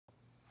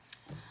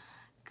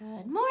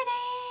Good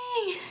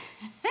morning!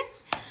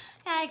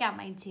 I got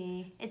my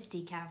tea. It's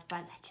decaf, but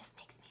it just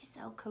makes me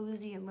so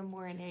cozy in the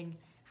morning.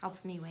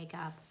 Helps me wake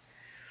up.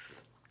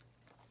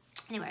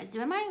 Anyways,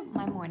 doing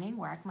my morning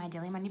work, my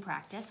daily money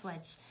practice,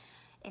 which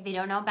if you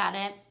don't know about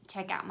it,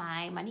 check out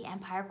my Money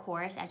Empire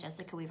course at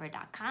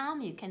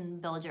jessicaweaver.com. You can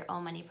build your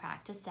own money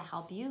practice to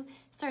help you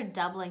start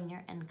doubling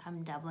your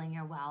income, doubling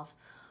your wealth,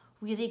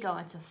 really go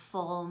into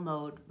full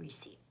mode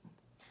receiving.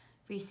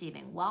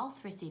 Receiving wealth,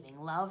 receiving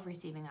love,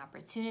 receiving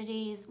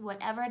opportunities,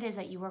 whatever it is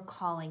that you are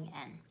calling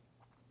in.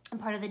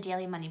 And part of the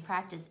daily money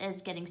practice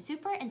is getting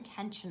super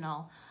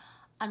intentional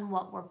on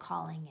what we're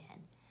calling in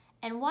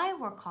and why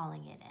we're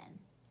calling it in.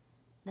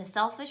 The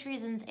selfish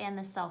reasons and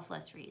the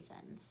selfless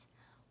reasons.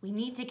 We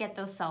need to get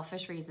those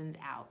selfish reasons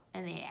out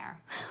in the air.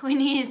 We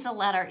need to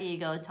let our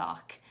ego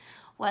talk,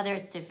 whether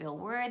it's to feel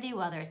worthy,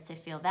 whether it's to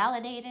feel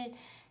validated,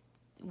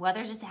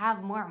 whether it's just to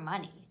have more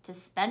money, to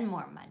spend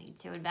more money,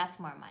 to invest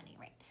more money,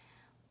 right?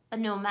 But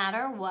no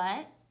matter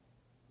what,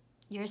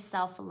 your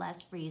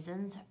selfless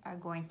reasons are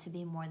going to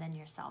be more than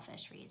your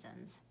selfish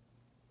reasons,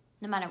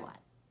 no matter what.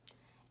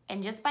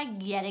 And just by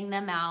getting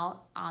them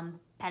out on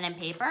pen and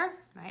paper,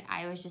 right?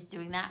 I was just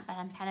doing that, but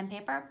on pen and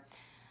paper,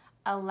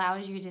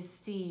 allows you to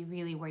see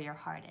really where your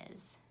heart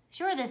is.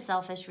 Sure, the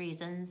selfish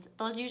reasons,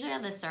 those usually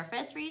are the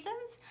surface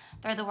reasons.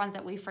 They're the ones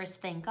that we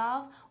first think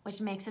of,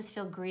 which makes us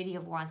feel greedy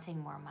of wanting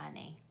more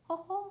money.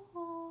 Ho, ho,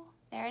 ho.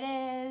 There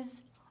it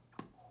is.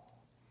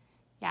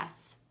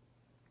 Yes.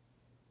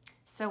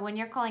 So when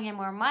you're calling in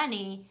more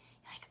money,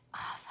 you're like,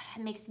 oh, but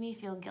it makes me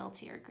feel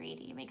guilty or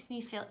greedy. It makes me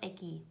feel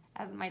icky,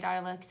 as my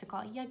daughter likes to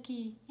call it,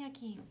 yucky,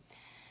 yucky.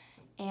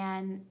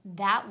 And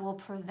that will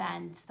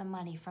prevent the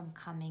money from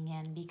coming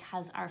in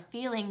because our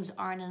feelings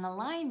aren't in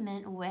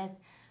alignment with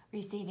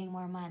receiving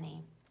more money.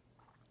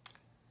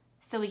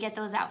 So we get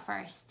those out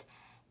first.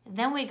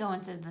 Then we go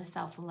into the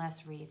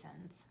selfless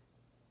reasons.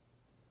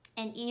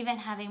 And even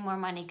having more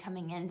money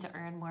coming in to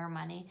earn more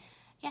money,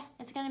 yeah,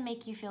 it's going to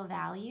make you feel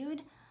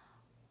valued.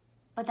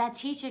 But that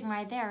teaching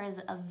right there is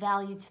of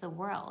value to the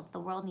world. The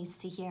world needs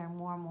to hear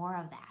more and more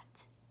of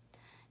that.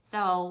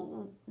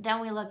 So then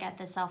we look at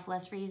the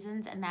selfless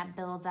reasons, and that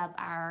builds up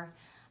our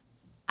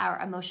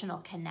emotional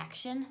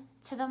connection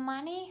to the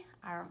money,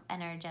 our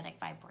energetic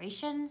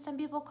vibration, some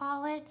people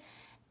call it.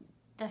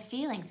 The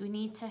feelings, we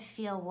need to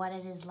feel what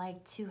it is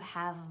like to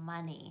have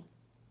money.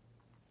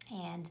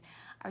 And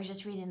I was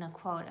just reading a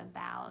quote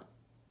about,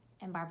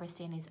 in Barbara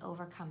Stanley's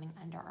Overcoming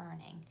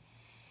Under-Earning.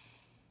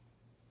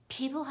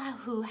 People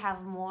who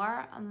have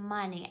more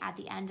money at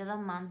the end of the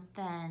month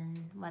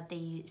than what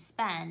they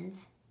spend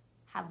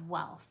have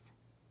wealth.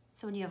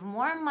 So when you have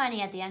more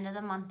money at the end of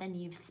the month than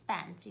you've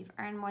spent, you've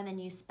earned more than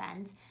you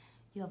spend,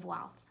 you have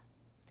wealth.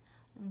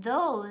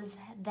 Those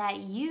that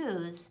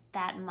use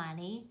that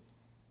money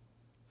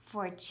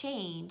for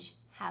change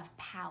have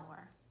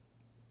power.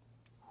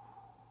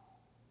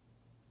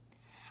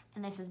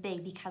 And this is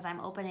big because I'm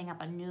opening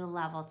up a new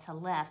level to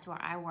Lift where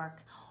I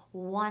work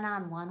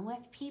one-on-one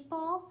with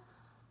people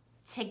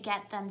to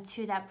get them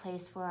to that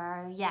place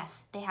where,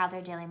 yes, they have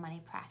their daily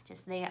money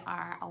practice. They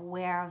are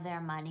aware of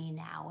their money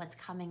now, what's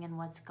coming and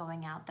what's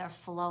going out, their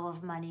flow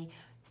of money,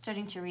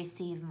 starting to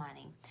receive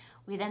money.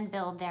 We then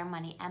build their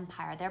money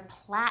empire, their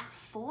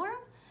platform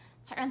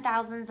to earn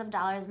thousands of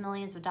dollars,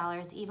 millions of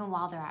dollars, even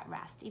while they're at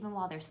rest, even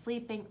while they're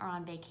sleeping or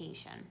on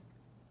vacation.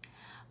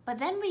 But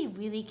then we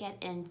really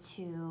get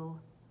into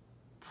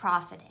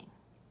profiting.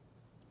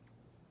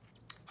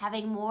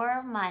 Having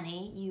more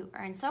money, you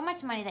earn so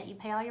much money that you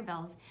pay all your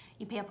bills,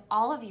 you pay up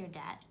all of your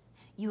debt,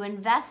 you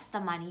invest the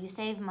money, you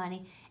save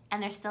money,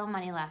 and there's still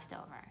money left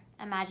over.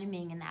 Imagine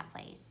being in that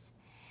place.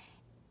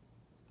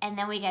 And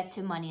then we get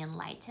to money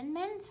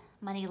enlightenment,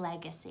 money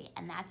legacy,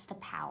 and that's the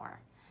power.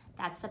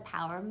 That's the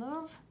power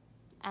move.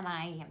 And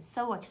I am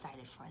so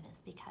excited for this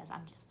because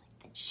I'm just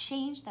like the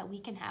change that we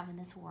can have in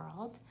this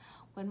world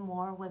when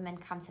more women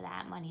come to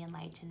that money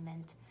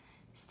enlightenment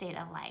state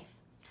of life.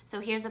 So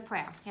here's a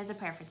prayer. Here's a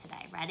prayer for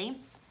today.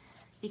 Ready?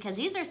 Because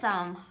these are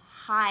some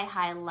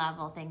high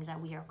level things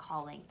that we are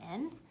calling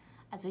in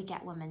as we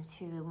get women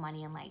to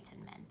money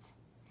enlightenment.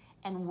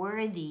 And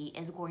worthy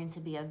is going to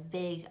be a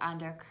big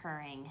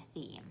undercurring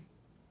theme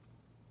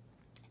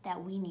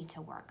that we need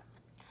to work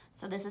on.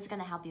 So this is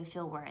going to help you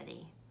feel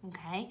worthy,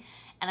 okay?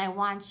 And I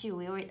want you,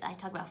 I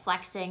talk about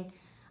flexing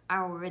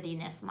our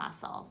worthiness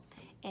muscle.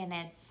 And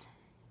it's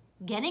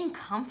getting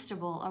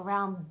comfortable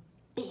around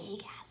big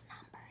ass numbers.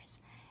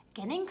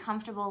 Getting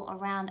comfortable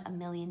around $1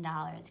 million,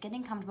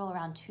 getting comfortable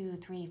around $2,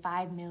 $3,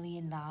 $5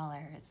 million,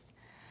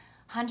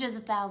 hundreds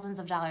of thousands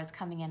of dollars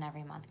coming in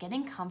every month,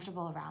 getting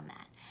comfortable around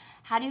that.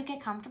 How do you get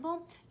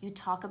comfortable? You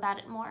talk about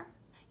it more.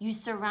 You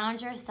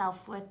surround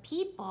yourself with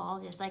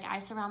people, just like I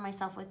surround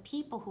myself with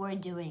people who are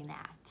doing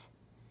that.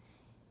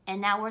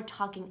 And now we're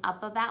talking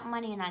up about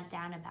money and not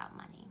down about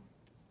money.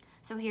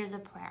 So here's a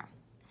prayer.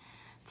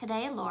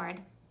 Today,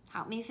 Lord,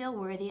 help me feel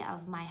worthy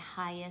of my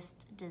highest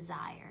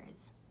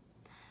desires.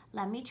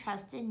 Let me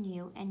trust in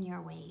you and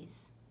your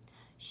ways.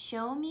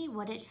 Show me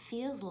what it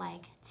feels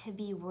like to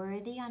be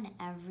worthy on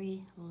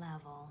every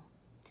level.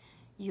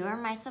 You're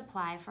my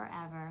supply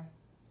forever.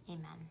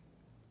 Amen.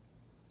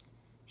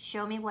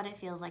 Show me what it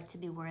feels like to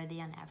be worthy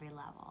on every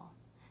level.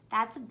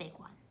 That's a big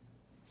one.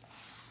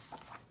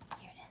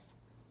 Here it is.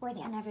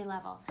 Worthy on every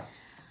level.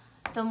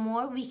 The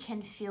more we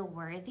can feel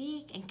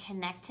worthy and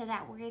connect to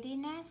that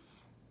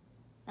worthiness,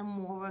 the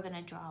more we're going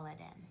to draw it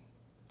in.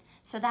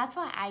 So that's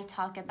why I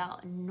talk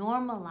about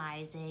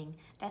normalizing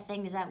the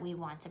things that we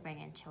want to bring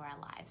into our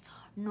lives.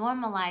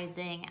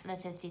 Normalizing the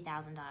 $50,000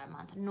 a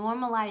month.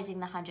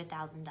 Normalizing the $100,000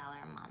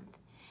 a month.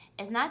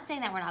 It's not saying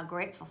that we're not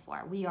grateful for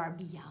it. We are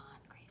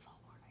beyond grateful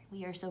for it.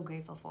 We are so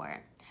grateful for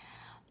it.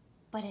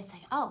 But it's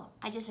like, oh,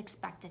 I just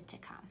expect it to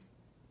come.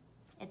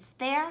 It's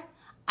there.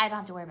 I don't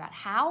have to worry about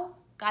how.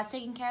 God's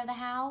taking care of the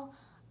how.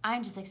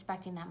 I'm just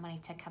expecting that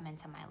money to come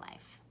into my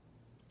life.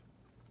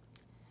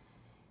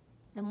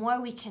 The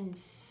more we can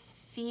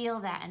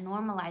feel that and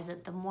normalize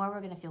it, the more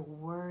we're going to feel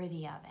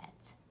worthy of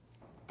it.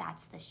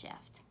 That's the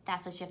shift.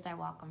 That's the shift I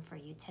welcome for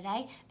you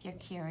today. If you're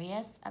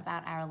curious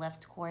about our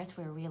Lift course,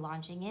 we're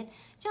relaunching it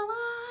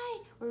July.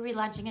 We're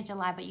relaunching it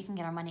July, but you can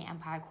get our Money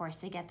Empire course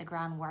to get the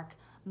groundwork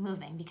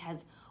moving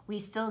because we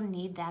still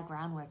need that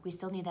groundwork. We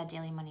still need that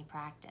daily money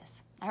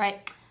practice. All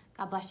right.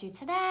 God bless you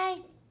today.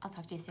 I'll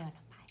talk to you soon.